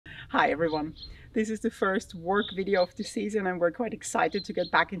Hi everyone. This is the first work video of the season and we're quite excited to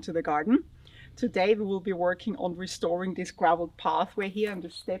get back into the garden. Today we will be working on restoring this graveled pathway here and the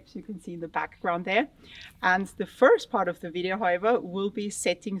steps you can see in the background there. And the first part of the video, however, will be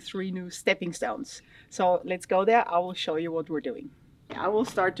setting 3 new stepping stones. So let's go there. I will show you what we're doing. I will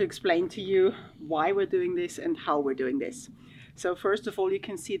start to explain to you why we're doing this and how we're doing this. So first of all, you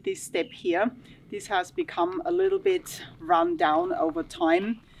can see this step here. This has become a little bit run down over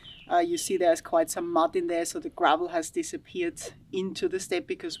time. You see there's quite some mud in there, so the gravel has disappeared into the step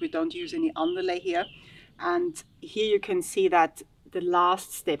because we don't use any underlay here. And here you can see that the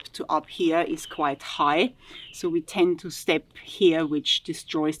last step to up here is quite high. So we tend to step here, which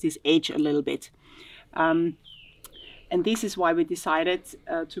destroys this edge a little bit. And this is why we decided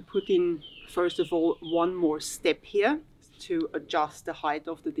to put in, first of all, one more step here to adjust the height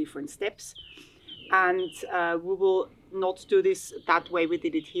of the different steps. And we will not do this that way we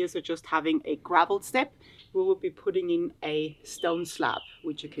did it here, so just having a gravel step. We will be putting in a stone slab,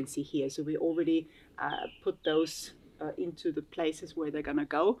 which you can see here. So we already put those into the places where they're gonna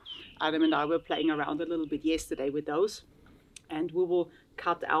go. Adam and I were playing around a little bit yesterday with those. And we will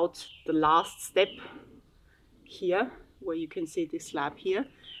cut out the last step here, where you can see this slab here.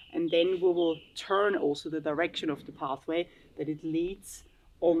 And then we will turn also the direction of the pathway that it leads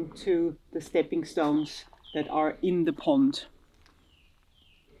onto the stepping stones that are in the pond.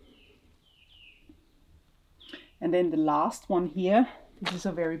 And then the last one here, this is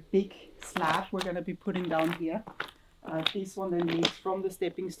a very big slab we're going to be putting down here. This one then leads from the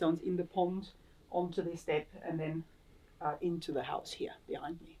stepping stones in the pond onto the step and then into the house here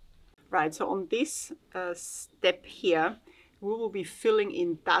behind me. Right, so on this step here, we will be filling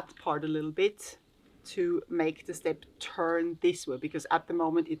in that part a little bit to make the step turn this way, because at the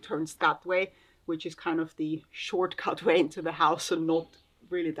moment it turns that way, which is kind of the shortcut way into the house and not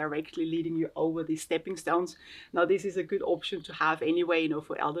really directly leading you over these stepping stones. Now this is a good option to have anyway, you know,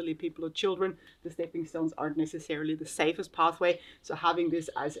 for elderly people or children. The stepping stones aren't necessarily the safest pathway, so having this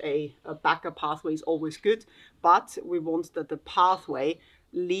as a backup pathway is always good, but we want that the pathway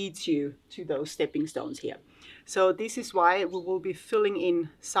leads you to those stepping stones here. So this is why we will be filling in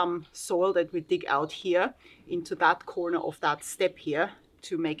some soil that we dig out here into that corner of that step here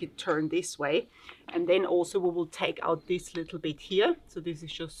to make it turn this way. And then also we will take out this little bit here. So this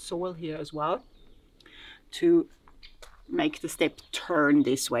is just soil here as well to make the step turn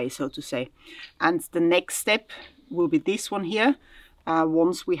this way, so to say. And the next step will be this one here.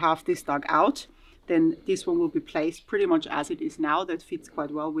 Once we have this dug out, then this one will be placed pretty much as it is now. That fits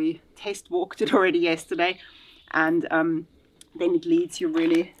quite well. We test walked it already yesterday. And then it leads you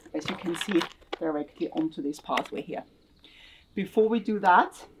really, as you can see, directly onto this pathway here. Before we do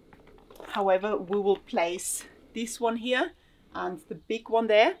that, however, we will place this one here and the big one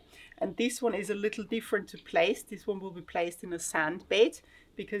there. And this one is a little different to place. This one will be placed in a sand bed,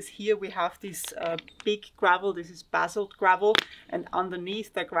 because here we have this big gravel. This is basalt gravel, and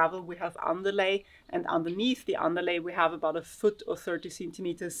underneath the gravel we have underlay, and underneath the underlay we have about a foot or 30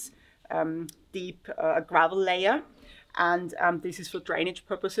 centimeters deep gravel layer, and this is for drainage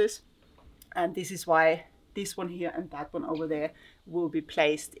purposes. And this is why this one here and that one over there will be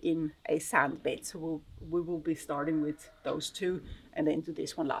placed in a sand bed. So we will be starting with those two and then do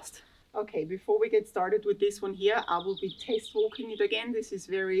this one last. Okay, before we get started with this one here, I will be test walking it again. This is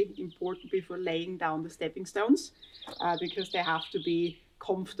very important before laying down the stepping stones, because they have to be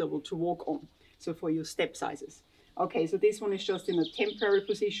comfortable to walk on. So for your step sizes. Okay, so this one is just in a temporary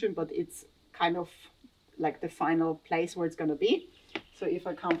position, but it's kind of like the final place where it's going to be. So if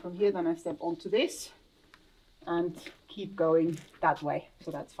I come from here, then I step onto this and keep going that way.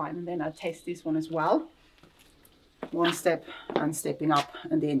 So that's fine. And then I test this one as well. One step and stepping up,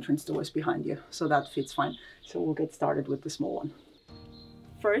 and the entrance door is behind you. So that fits fine. So we'll get started with the small one.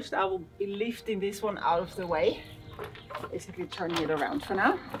 First, I will be lifting this one out of the way. Basically turning it around for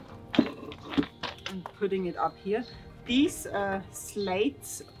now. And putting it up here. These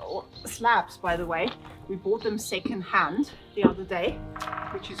slates or slabs, by the way, we bought them second hand the other day,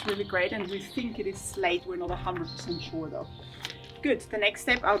 which is really great, and we think it is slate. We're not 100% sure though. Good. The next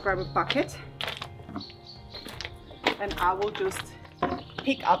step, I'll grab a bucket and I will just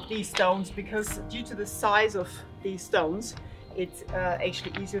pick up these stones, because due to the size of these stones, it's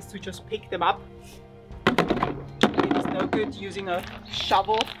actually easiest to just pick them up. It is no good using a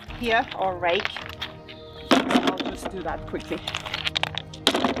shovel here or rake. I'll just do that quickly.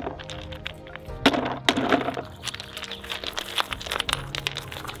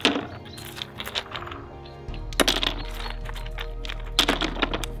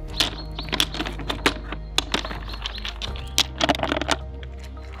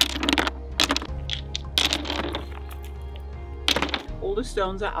 all the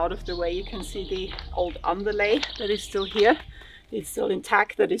stones are out of the way. You can see the old underlay that is still here. It's still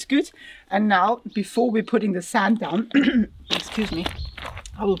intact, that is good. And now, before we're putting the sand down, excuse me,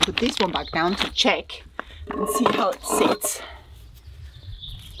 I will put this one back down to check and see how it sits.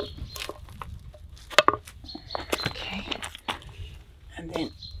 Okay, and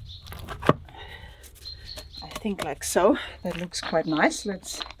then I think like so. That looks quite nice.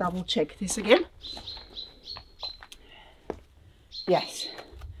 Let's double check this again. Yes,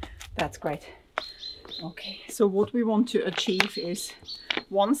 that's great. Okay, so what we want to achieve is,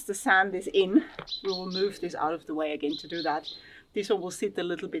 once the sand is in, we will move this out of the way again. To do that, this one will sit a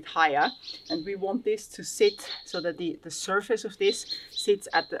little bit higher, and we want this to sit so that the surface of this sits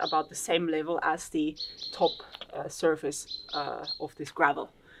at about the same level as the top surface of this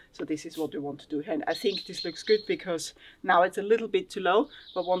gravel. So this is what we want to do here. And I think this looks good because now it's a little bit too low,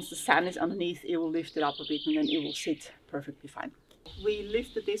 but once the sand is underneath, it will lift it up a bit and then it will sit perfectly fine. We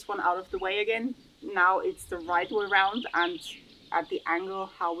lifted this one out of the way again. Now it's the right way around and at the angle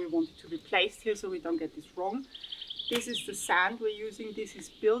how we want it to be placed here, so we don't get this wrong. This is the sand we're using. This is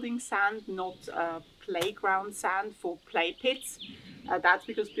building sand, not playground sand for play pits. That's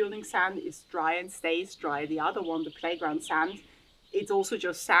because building sand is dry and stays dry. The other one, the playground sand, it's also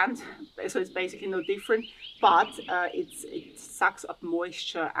just sand, so it's basically no different, but it sucks up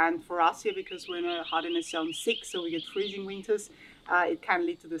moisture. And for us here, because we're in a hardiness zone 6, so we get freezing winters, it can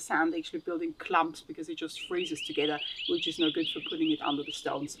lead to the sand actually building clumps because it just freezes together, which is no good for putting it under the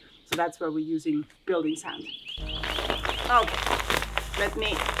stones. So that's where we're using building sand. Okay, let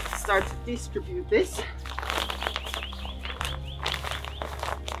me start to distribute this.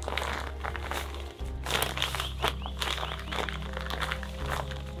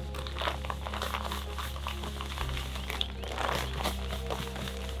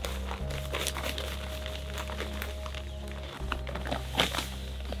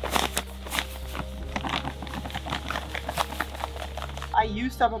 I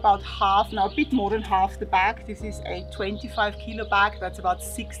used up about half, now a bit more than half the bag. This is a 25 kilo bag, that's about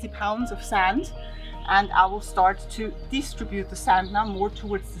 60 pounds of sand. And I will start to distribute the sand now more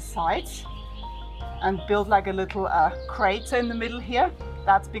towards the sides and build like a little crater in the middle here.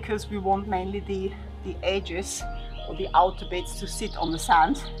 That's because we want mainly the edges or the outer bits to sit on the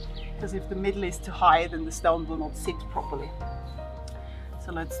sand, because if the middle is too high, then the stone will not sit properly.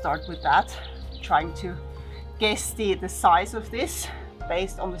 So let's start with that, trying to guess the size of this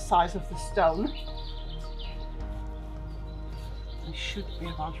based on the size of the stone. It should be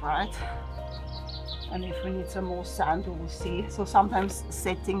about right. And if we need some more sand, we will see. So sometimes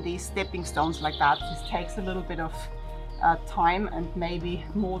setting these stepping stones like that, this takes a little bit of time and maybe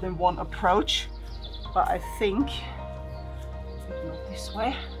more than one approach. But I think, not this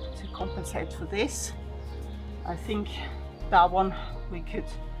way, to compensate for this, I think that one we could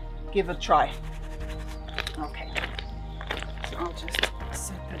give a try. Okay, so I'll just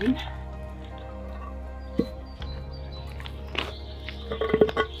set that in.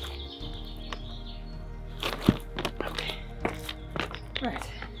 Okay, right.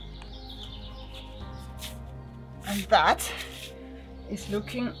 And that is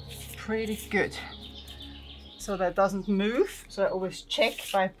looking pretty good. So that doesn't move. So I always check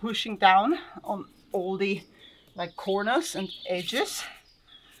by pushing down on all the like corners and edges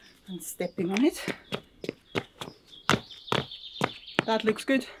and stepping on it. That looks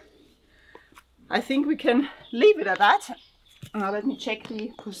good. I think we can leave it at that. Now let me check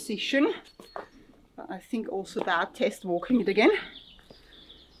the position. I think also that, test walking it again.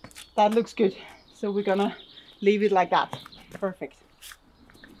 That looks good. So we're gonna leave it like that. Perfect.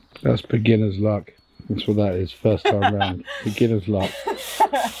 That's beginner's luck. That's what that is, first time round. Beginner's luck.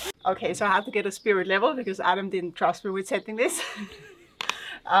 Okay, so I have to get a spirit level because Adam didn't trust me with setting this.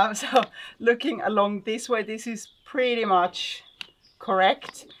 So looking along this way, this is pretty much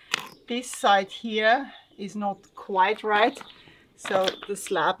correct. This side here is not quite right, so the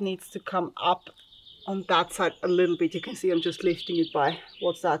slab needs to come up on that side a little bit. You can see I'm just lifting it by,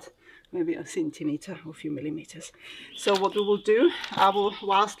 what's that, maybe a centimeter or a few millimeters. So what we will do, I will,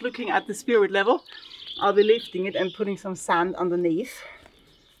 whilst looking at the spirit level, I'll be lifting it and putting some sand underneath.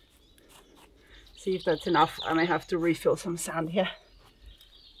 See if that's enough. I may have to refill some sand here.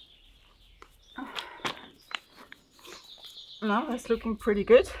 No, that's looking pretty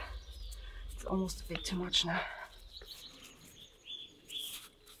good. It's almost a bit too much now,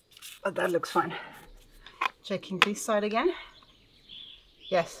 but that looks fine. Checking this side again.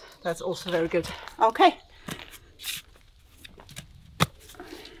 Yes, that's also very good. Okay.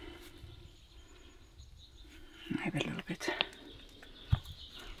 Maybe a little bit.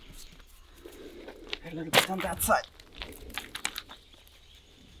 A little bit on that side.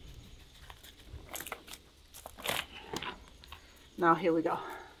 Now here we go.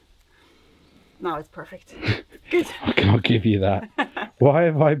 Now it's perfect. Good. I can't give you that. Why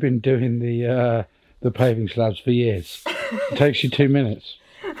have I been doing the paving slabs for years? It takes you 2 minutes.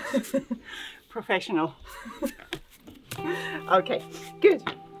 Professional. Okay, good.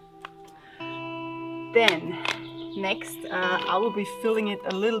 Then next I will be filling it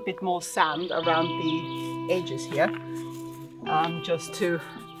a little bit more sand around the edges here, just to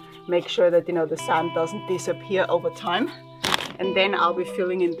make sure that, you know, the sand doesn't disappear over time. And then I'll be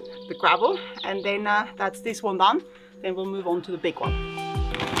filling in the gravel, and then that's this one done. Then we'll move on to the big one.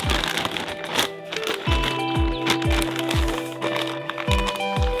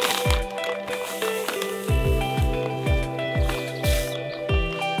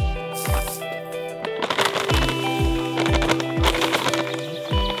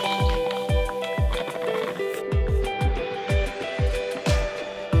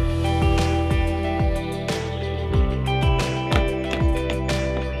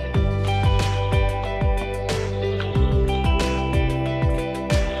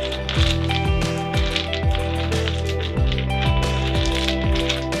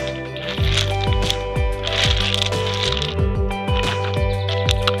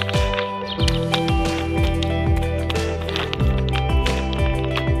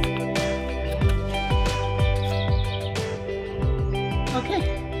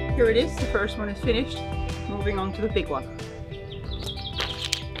 Here it is, the first one is finished. Moving on to the big one.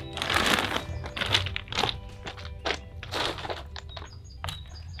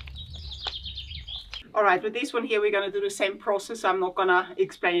 Alright, with this one here we're going to do the same process. I'm not going to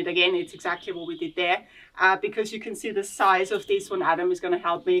explain it again, it's exactly what we did there. Because you can see the size of this one, Adam is going to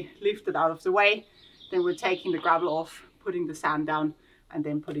help me lift it out of the way. Then we're taking the gravel off, putting the sand down, and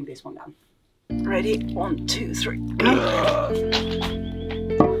then putting this one down. Ready? 1, 2, 3, go!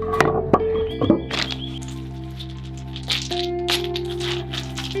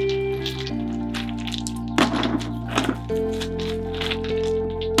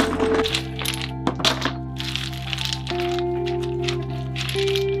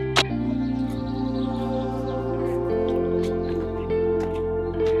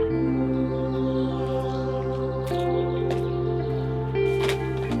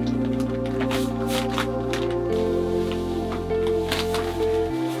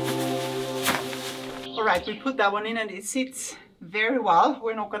 Alright, we put that one in and it sits very well.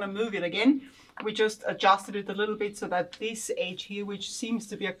 We're not going to move it again. We just adjusted it a little bit so that this edge here, which seems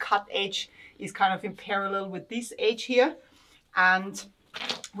to be a cut edge, is kind of in parallel with this edge here. And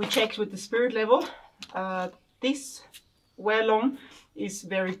we checked with the spirit level. This way along is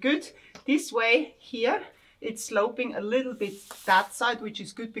very good. This way here, it's sloping a little bit that side, which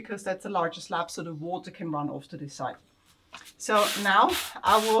is good because that's a larger slab, so the water can run off to this side. So now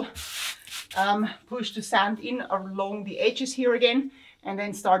I will push the sand in along the edges here again, and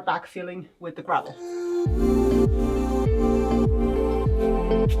then start backfilling with the gravel.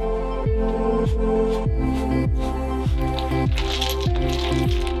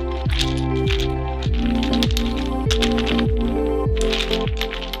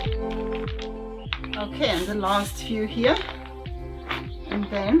 Okay, and the last few here, and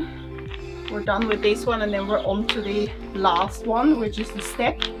then we're done with this one, and then we're on to the last one, which is the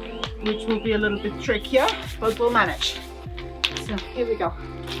step, which will be a little bit trickier, but we'll manage. So here we go.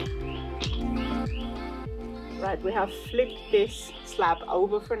 Right, we have flipped this slab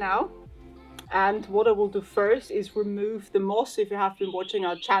over for now. And what I will do first is remove the moss. If you have been watching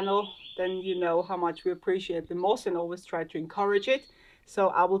our channel, then you know how much we appreciate the moss and always try to encourage it. So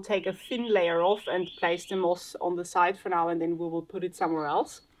I will take a thin layer off and place the moss on the side for now, and then we will put it somewhere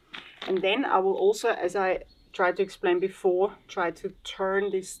else. And then I will also, as I tried to explain before, try to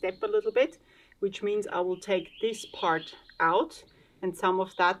turn this step a little bit, which means I will take this part out, and some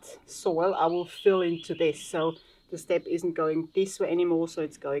of that soil I will fill into this, so the step isn't going this way anymore, so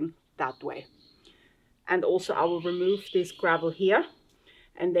it's going that way. And also I will remove this gravel here,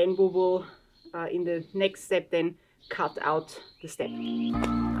 and then we will in the next step then cut out the step.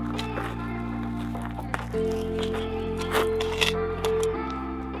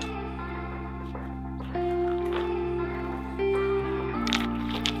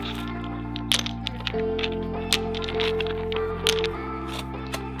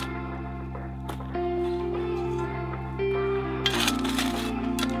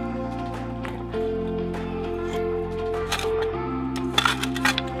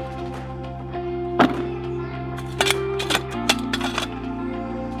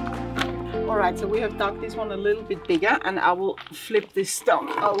 Alright, so we have dug this one a little bit bigger, and I will flip this stone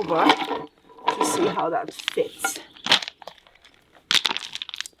over to see how that fits.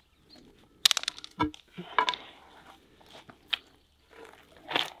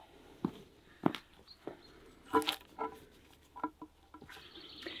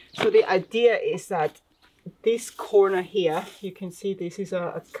 So the idea is that this corner here, you can see this is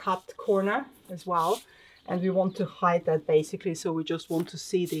a cut corner as well. And we want to hide that basically. So we just want to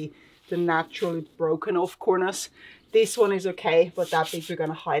see the naturally broken off corners. This one is okay, but that bit we're going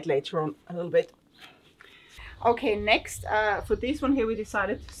to hide later on a little bit. Okay, next for this one here, we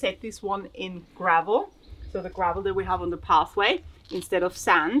decided to set this one in gravel. So the gravel that we have on the pathway instead of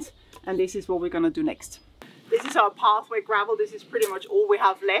sand. And this is what we're going to do next. This is our pathway gravel. This is pretty much all we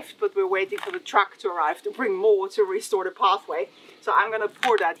have left, but we're waiting for the truck to arrive to bring more to restore the pathway. So I'm going to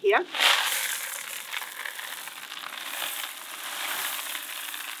pour that here.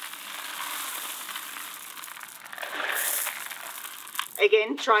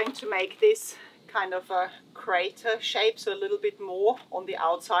 Again, trying to make this kind of a crater shape, so a little bit more on the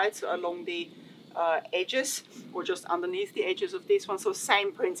outside, so along the edges, or just underneath the edges of this one. So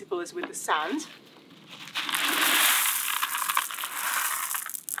same principle as with the sand.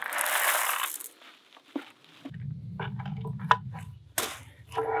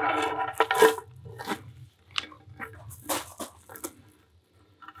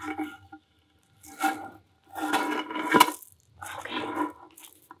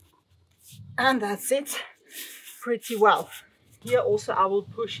 And that's it, pretty well. Here also I will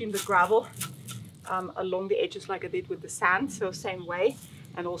push in the gravel along the edges like I did with the sand, so same way.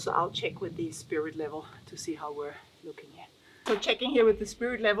 And also I'll check with the spirit level to see how we're looking here. So checking here with the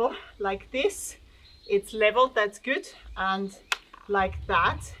spirit level, like this, it's leveled, that's good. And like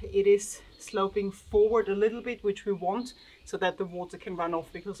that, it is sloping forward a little bit, which we want, so that the water can run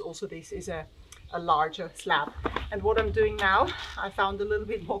off, because also this is a larger slab. And what I'm doing now, I found a little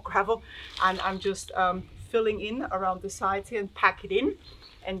bit more gravel, and I'm just filling in around the sides here and pack it in.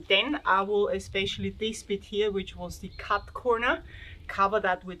 And then I will, especially this bit here, which was the cut corner, cover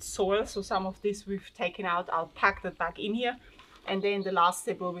that with soil. So some of this we've taken out, I'll pack that back in here. And then the last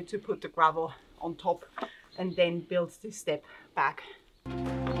step will be to put the gravel on top and then build this step back.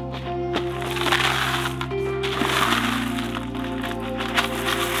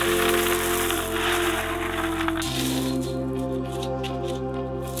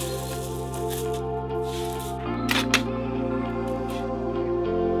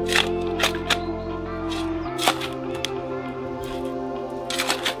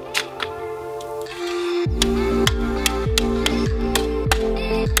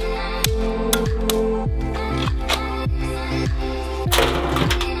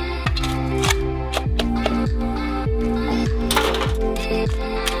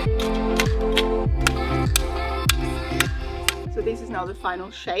 The final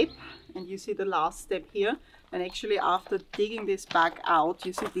shape, and you see the last step here. And actually, after digging this back out,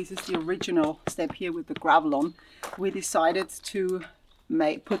 you see this is the original step here with the gravel on. We decided to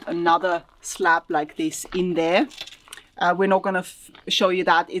put another slab like this in there. We're not going to show you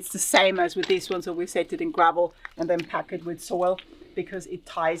that. It's the same as with this one, so we set it in gravel and then pack it with soil because it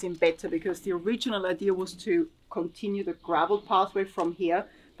ties in better, because the original idea was to continue the gravel pathway from here,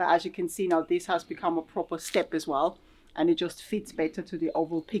 but as you can see now, this has become a proper step as well. And it just fits better to the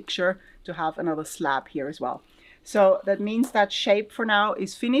overall picture to have another slab here as well. So that means that shape for now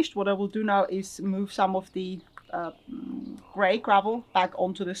is finished. What I will do now is move some of the grey gravel back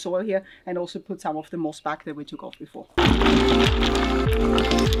onto the soil here, and also put some of the moss back that we took off before.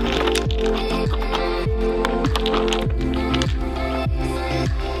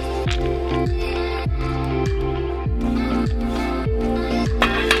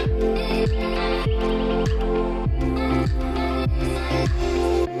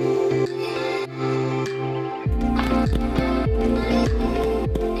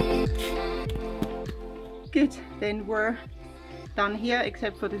 Good, then we're done here,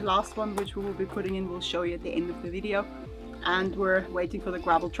 except for this last one, which we will be putting in. We'll show you at the end of the video. And we're waiting for the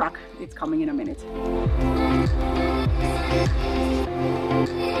gravel truck. It's coming in a minute.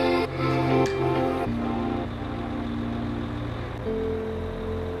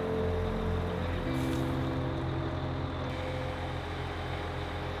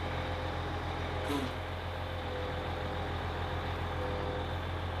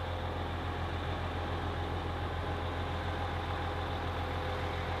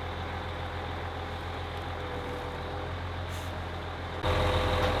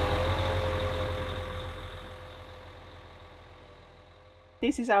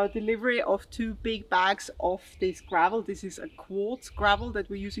 This is our delivery of 2 big bags of this gravel. This is a quartz gravel that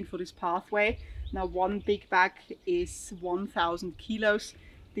we're using for this pathway. Now, one big bag is 1,000 kilos.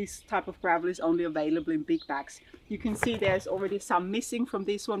 this type of gravel is only available in big bags. You can see there's already some missing from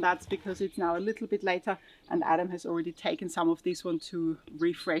this one. That's because it's now a little bit later, and Adam has already taken some of this one to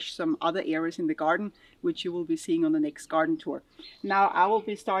refresh some other areas in the garden, which you will be seeing on the next garden tour. Now I will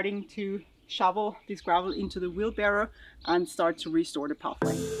be starting to shovel this gravel into the wheelbarrow and start to restore the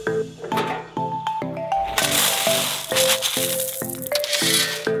pathway.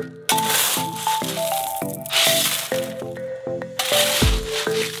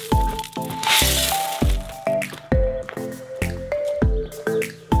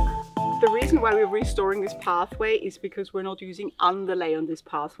 Why we're restoring this pathway is because we're not using underlay on this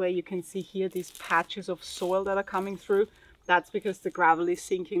pathway. You can see here these patches of soil that are coming through. That's because the gravel is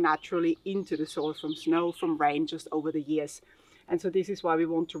sinking naturally into the soil from snow, from rain, just over the years. And so this is why we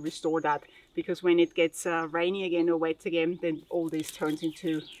want to restore that, because when it gets rainy again or wet again, then all this turns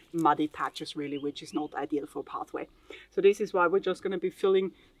into muddy patches really, which is not ideal for a pathway. So this is why we're just going to be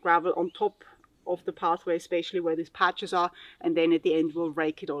filling gravel on top of the pathway, especially where these patches are, and then at the end we'll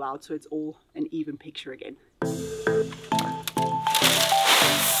rake it all out so it's all an even picture again.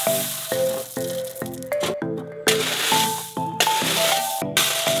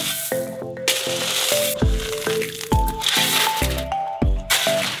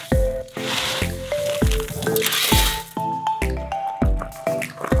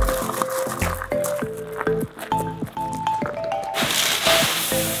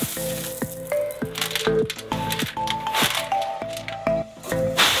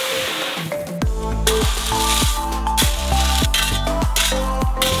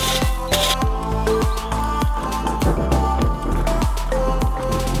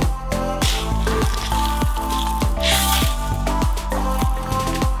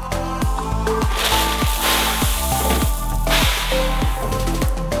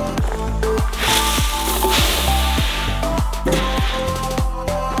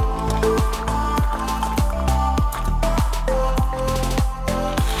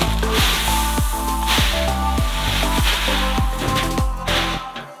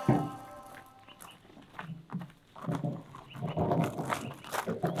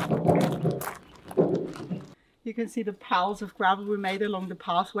 You can see the piles of gravel we made along the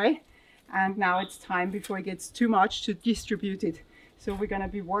pathway, and now it's time, before it gets too much, to distribute it. So we're going to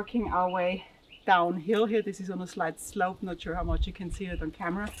be working our way downhill here. This is on a slight slope, not sure how much you can see it on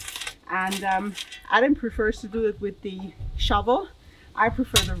camera. And Adam prefers to do it with the shovel. I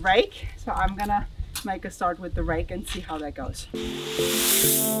prefer the rake, so I'm gonna make a start with the rake and see how that goes.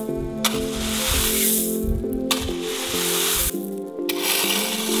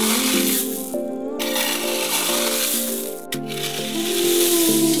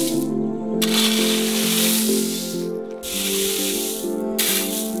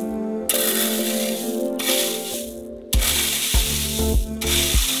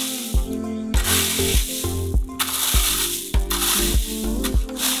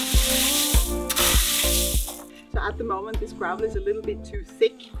 At the moment this gravel is a little bit too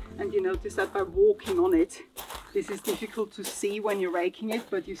thick, and you notice that by walking on it, this is difficult to see when you're raking it,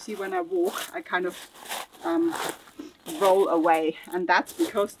 but you see when I walk I kind of roll away, and that's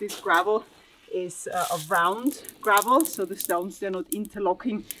because this gravel is a round gravel, so the stones, they're not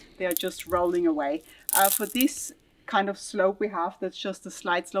interlocking, they are just rolling away. For this kind of slope we have, that's just a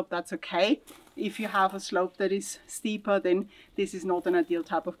slight slope, that's okay. If you have a slope that is steeper, then this is not an ideal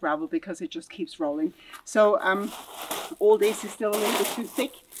type of gravel because it just keeps rolling. So all this is still a little bit too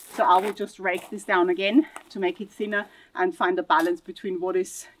thick, so I will just rake this down again to make it thinner and find a balance between what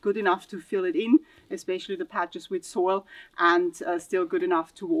is good enough to fill it in, especially the patches with soil, and still good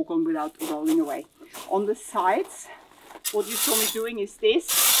enough to walk on without rolling away. On the sides, what you saw me doing is this.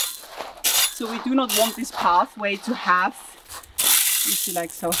 So we do not want this pathway to have, you see,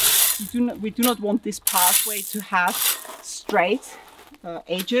 like so. We do not want this pathway to have straight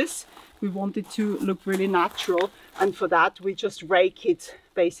edges. We want it to look really natural, and for that we just rake it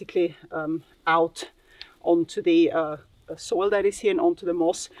basically out onto the soil that is here and onto the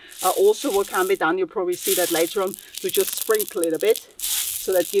moss. Also what can be done, you'll probably see that later on, we just sprinkle it a bit,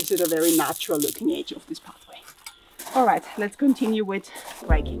 so that gives it a very natural looking edge of this pathway. All right, let's continue with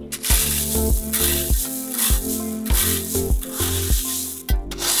raking.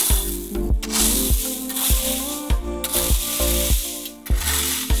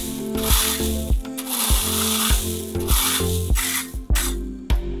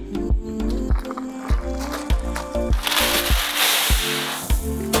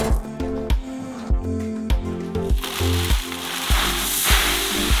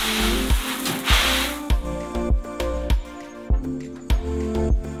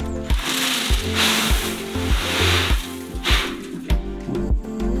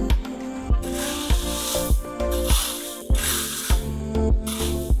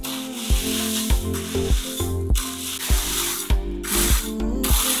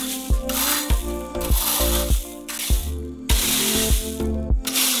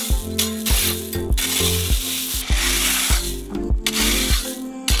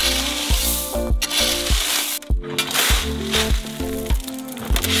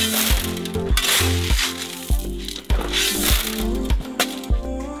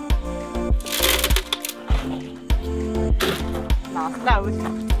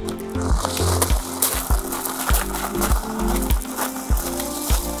 out.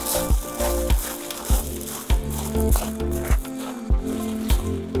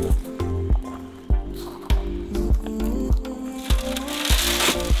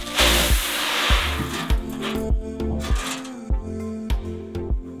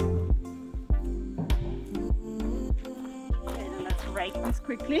 Rake this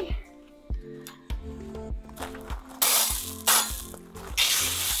quickly.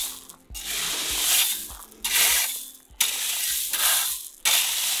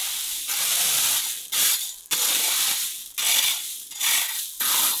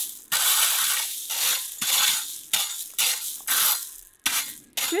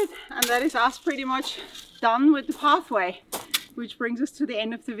 Good, and that is us pretty much done with the pathway, which brings us to the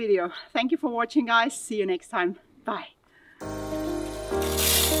end of the video. Thank you for watching, guys. See you next time. Bye.